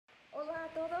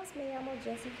todos, me llamo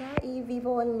Jessica y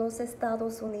vivo en los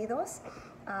Estados Unidos,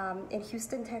 en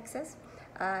Houston, Texas.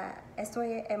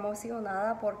 Estoy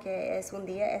emocionada porque es un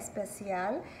día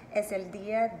especial, es el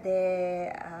día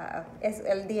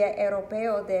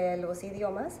europeo de los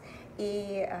idiomas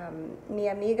y mi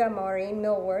amiga Maureen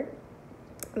Millward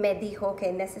me dijo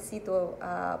que necesito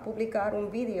publicar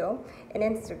un video en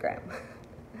Instagram.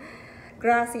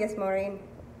 Gracias, Maureen.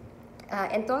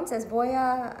 Entonces voy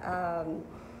a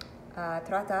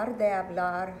tratar de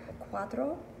hablar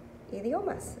 4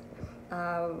 idiomas.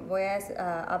 Voy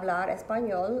a hablar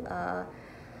español.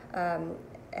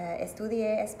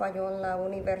 Estudié español en la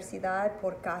universidad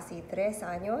por casi 3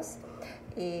 años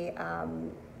y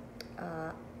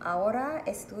ahora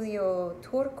estudio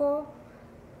turco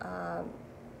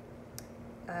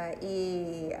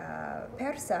y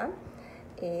persa.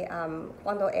 Y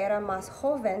cuando era más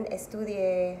joven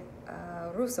estudié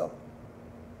ruso.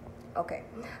 Ok,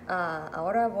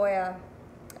 ahora voy a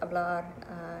hablar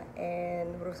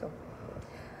en ruso.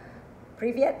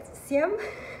 Привет всем!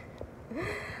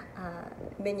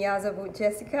 Меня зовут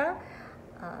Jessica.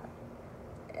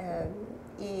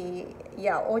 И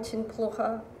я очень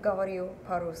плохо говорю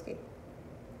по-русски.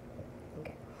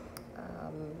 Okay.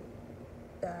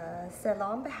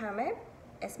 Selam بهمه.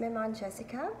 اسم من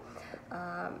جسیکا.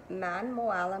 من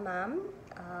معلمم.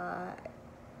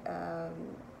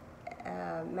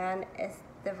 من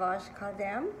ازدواج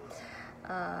کردم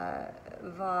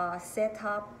و 3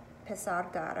 پسر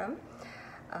دارم.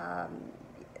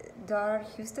 در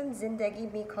هیوستن زندگی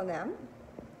میکنم.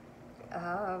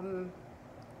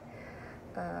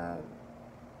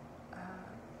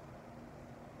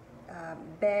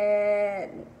 به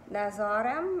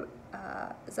نظرم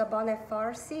زبان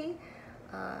فارسی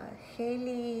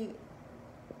خیلی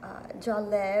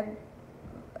جالب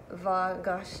و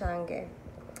قشنگه.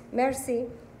 مرسی.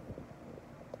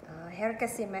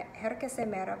 Herkese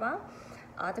merhaba.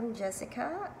 Adım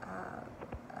Jessica.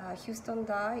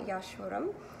 Houston'da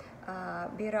yaşıyorum.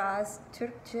 Biraz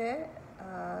Türkçe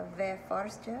ve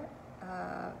Farsça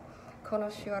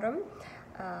konuşuyorum.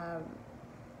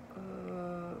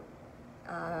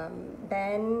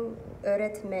 Ben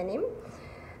öğretmenim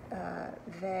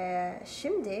ve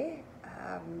şimdi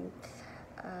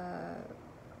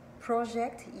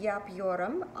project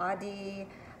yapıyorum. Adı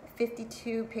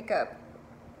 52 Pickup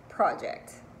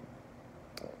Project.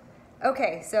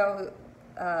 Okay, so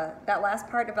that last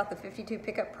part about the 52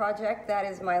 Pickup Project, that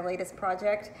is my latest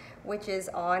project, which is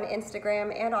on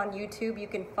Instagram and on YouTube. You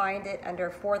can find it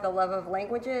under For the Love of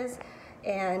Languages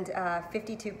and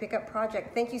 52 Pickup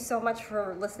Project. Thank you so much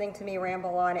for listening to me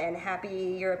ramble on, and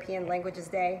happy European Languages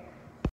Day.